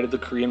bloody fight of the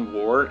Korean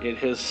War, it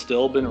has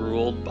still been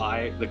ruled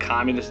by the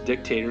communist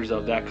dictators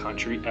of that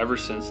country ever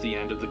since the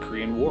end of the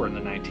Korean War in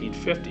the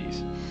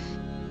 1950s.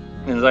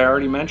 And as I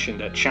already mentioned,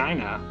 that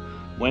China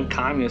went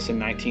communist in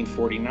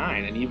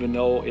 1949, and even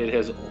though it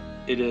has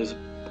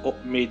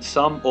made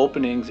some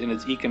openings in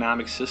its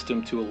economic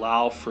system to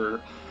allow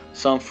for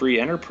some free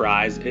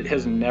enterprise, it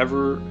has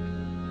never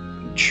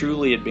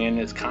truly abandoned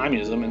its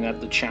communism, and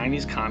that the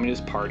Chinese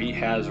Communist Party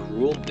has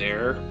ruled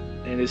there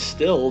and is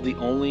still the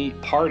only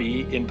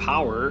party in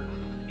power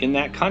in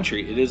that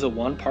country. It is a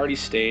one-party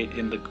state,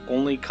 and the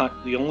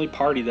only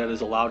party that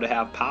is allowed to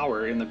have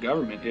power in the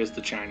government is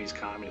the Chinese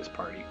Communist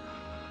Party.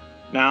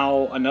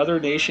 Now, another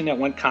nation that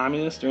went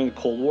communist during the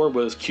Cold War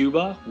was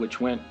Cuba,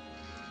 which went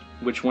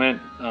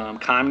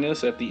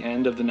communist at the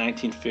end of the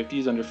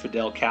 1950s under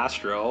Fidel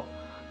Castro,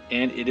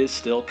 and it is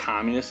still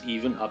communist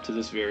even up to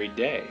this very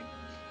day.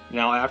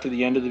 Now, after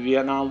the end of the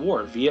Vietnam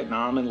War,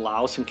 Vietnam and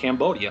Laos and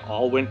Cambodia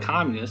all went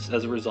communist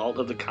as a result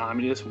of the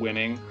communists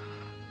winning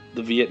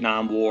the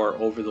Vietnam War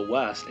over the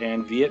West,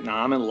 and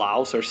Vietnam and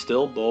Laos are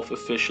still both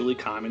officially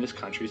communist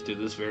countries to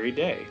this very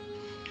day.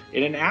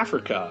 And in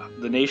Africa,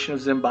 the nation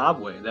of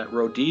Zimbabwe, that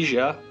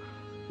Rhodesia,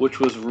 which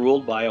was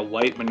ruled by a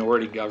white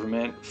minority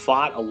government,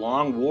 fought a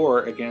long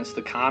war against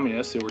the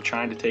communists who were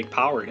trying to take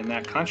power in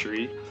that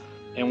country.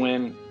 And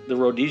when the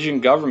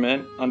Rhodesian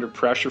government, under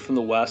pressure from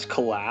the West,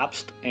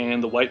 collapsed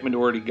and the white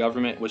minority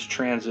government was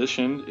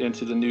transitioned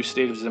into the new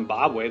state of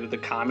Zimbabwe, that the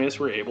communists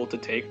were able to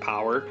take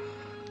power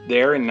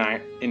there in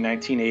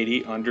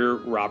 1980 under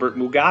Robert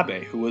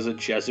Mugabe, who was a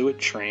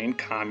Jesuit-trained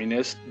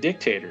communist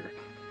dictator.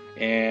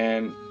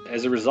 And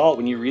as a result,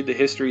 when you read the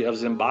history of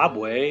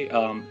Zimbabwe,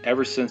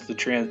 ever since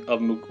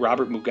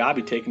Robert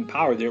Mugabe taking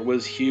power, there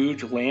was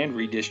huge land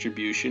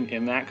redistribution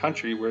in that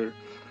country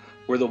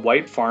where the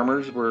white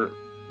farmers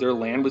their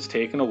land was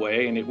taken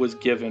away and it was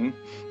given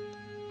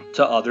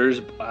to others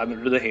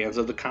under the hands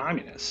of the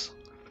communists.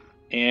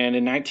 And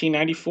in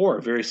 1994,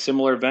 a very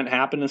similar event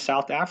happened in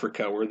South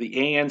Africa, where the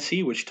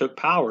ANC, which took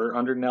power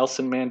under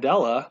Nelson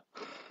Mandela,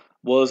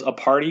 was a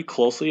party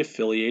closely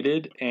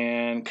affiliated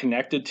and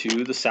connected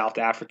to the South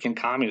African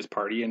Communist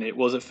Party, and it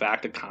was in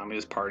fact a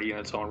communist party in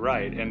its own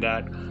right. And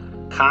that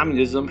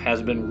communism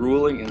has been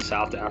ruling in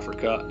South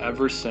Africa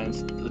ever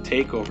since the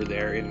takeover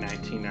there in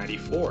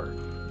 1994.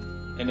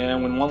 And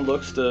then when one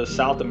looks to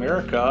South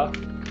America,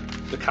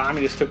 the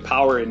communists took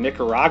power in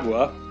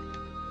Nicaragua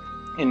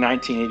in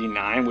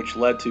 1989, which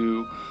led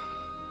to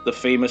the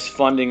famous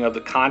funding of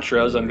the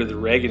Contras under the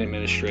Reagan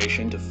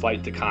administration to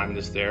fight the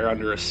communists there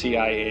under a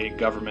CIA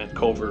government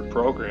covert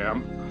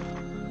program.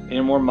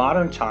 In more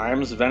modern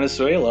times,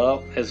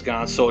 Venezuela has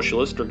gone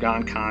socialist or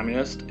gone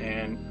communist,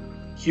 and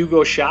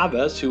Hugo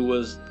Chavez, who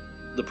was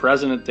the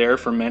president there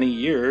for many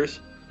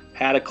years,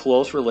 had a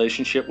close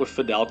relationship with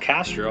Fidel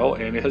Castro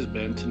and has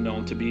been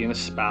known to be an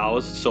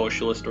espoused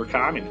socialist or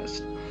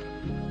communist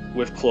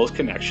with close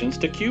connections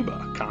to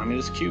Cuba,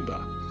 communist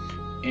Cuba.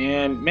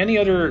 And many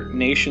other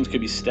nations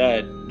could be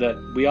said. That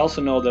we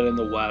also know that in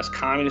the West,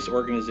 communist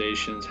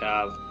organizations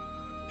have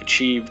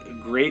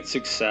achieved great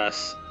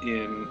success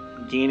in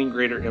gaining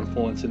greater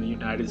influence in the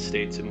United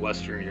States and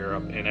Western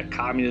Europe, and that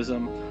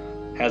communism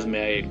has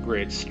made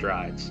great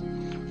strides.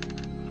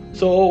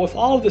 So with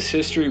all of this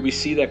history, we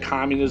see that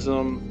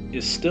communism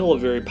is still a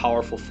very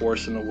powerful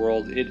force in the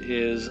world. It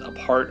is a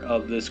part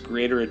of this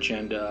greater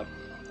agenda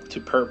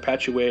to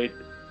perpetuate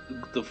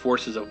the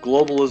forces of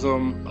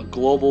globalism, a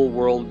global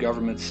world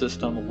government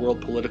system, a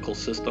world political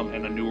system,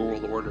 and a new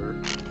world order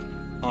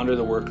under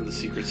the work of the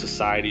secret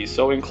societies.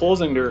 So in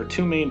closing, there are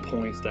two main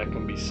points that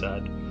can be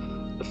said.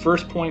 The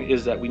first point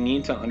is that we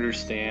need to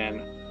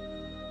understand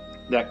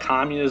that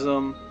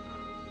communism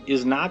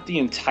is not the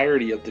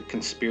entirety of the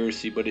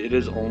conspiracy, but it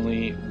is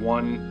only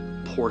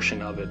one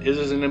portion of it. It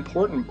is an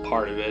important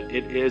part of it.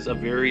 It is a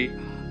very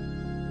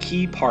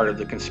key part of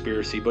the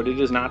conspiracy, but it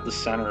is not the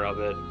center of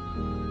it.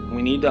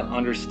 We need to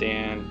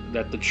understand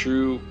that the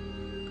true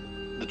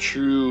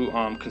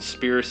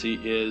conspiracy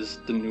is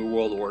the New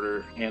World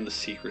Order and the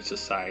secret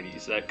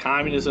societies. That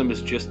communism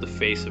is just the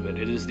face of it.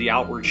 It is the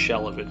outward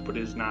shell of it, but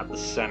it is not the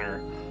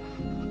center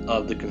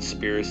of the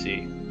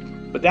conspiracy.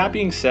 But that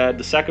being said,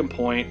 the second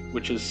point,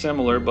 which is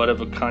similar but of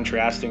a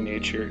contrasting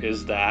nature,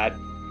 is that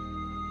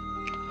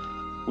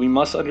we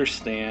must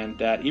understand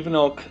that even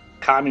though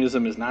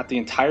communism is not the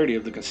entirety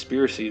of the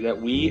conspiracy, that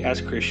we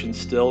as Christians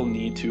still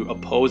need to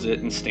oppose it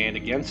and stand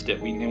against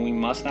it. And we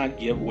must not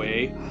give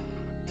way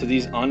to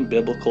these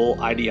unbiblical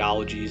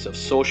ideologies of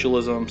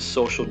socialism,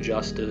 social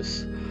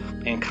justice,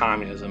 and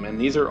communism. And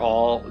these are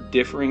all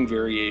differing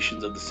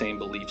variations of the same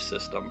belief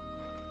system.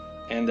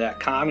 And that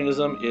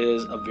communism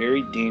is a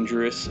very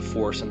dangerous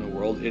force in the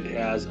world. It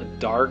has a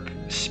dark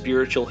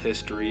spiritual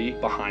history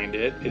behind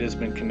it. It has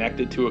been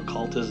connected to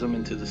occultism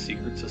and to the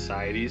secret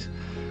societies,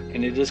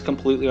 and it is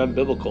completely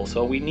unbiblical.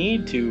 So we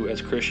need to,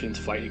 as Christians,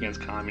 fight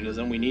against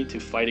communism. We need to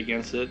fight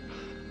against it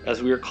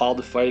as we are called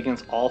to fight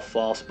against all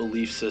false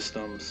belief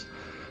systems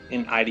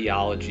and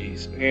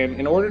ideologies. And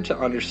in order to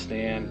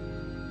understand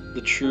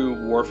the true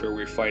warfare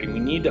we're fighting, we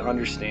need to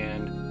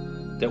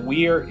understand that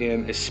we are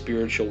in a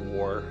spiritual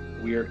war.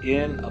 We are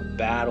in a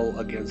battle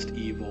against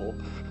evil.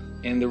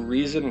 And the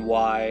reason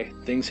why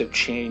things have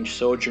changed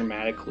so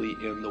dramatically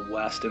in the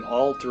West and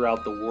all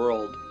throughout the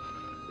world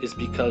is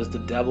because the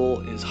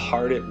devil is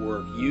hard at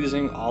work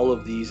using all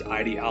of these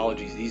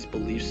ideologies, these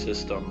belief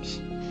systems,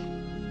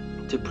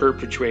 to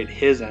perpetrate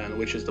his end,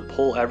 which is to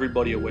pull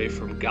everybody away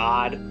from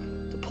God,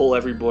 to pull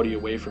everybody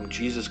away from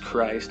Jesus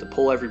Christ, to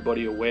pull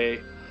everybody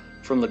away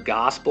from the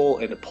gospel,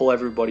 and to pull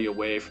everybody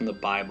away from the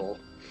Bible.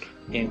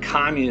 And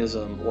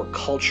communism or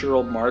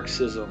cultural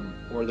Marxism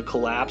or the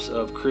collapse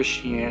of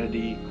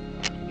Christianity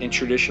and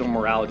traditional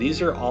morality,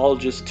 these are all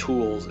just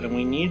tools, and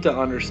we need to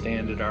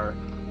understand that our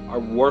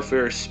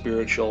warfare is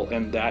spiritual,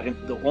 and that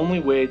the only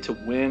way to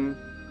win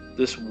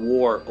this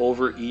war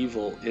over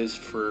evil is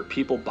for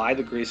people, by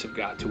the grace of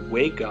God, to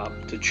wake up,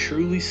 to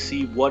truly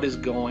see what is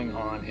going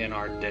on in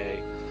our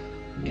day,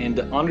 and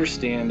to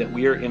understand that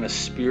we are in a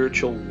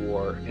spiritual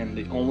war, and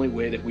the only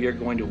way that we are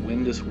going to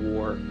win this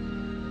war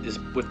is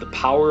with the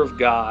power of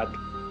God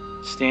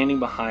standing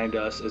behind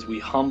us as we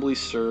humbly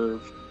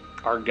serve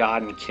our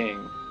God and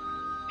King,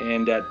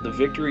 and that the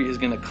victory is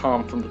going to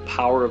come from the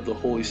power of the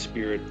Holy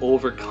Spirit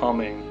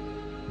overcoming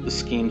the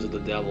schemes of the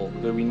devil.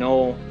 That we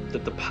know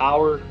that the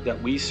power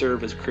that we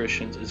serve as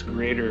Christians is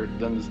greater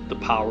than the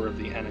power of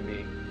the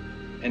enemy,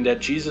 and that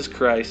Jesus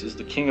Christ is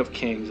the King of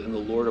Kings and the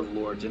Lord of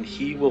Lords, and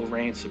he will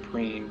reign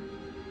supreme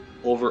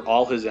over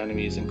all his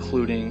enemies,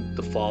 including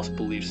the false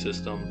belief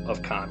system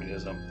of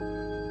communism.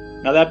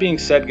 Now, that being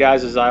said,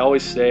 guys, as I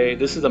always say,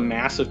 this is a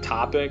massive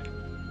topic.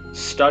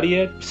 Study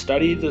it.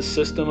 Study the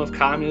system of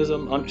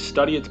communism.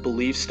 Study its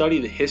beliefs.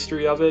 Study the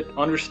history of it.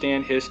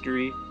 Understand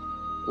history.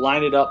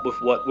 Line it up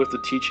with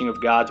the teaching of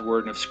God's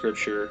Word and of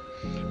Scripture.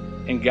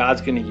 And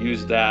God's going to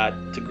use that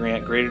to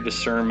grant greater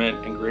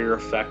discernment and greater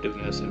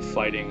effectiveness in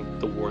fighting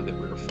the war that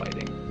we're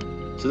fighting.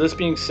 So this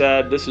being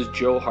said, this is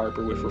Joe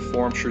Harper with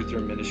Reformed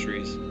Truther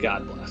Ministries.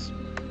 God bless.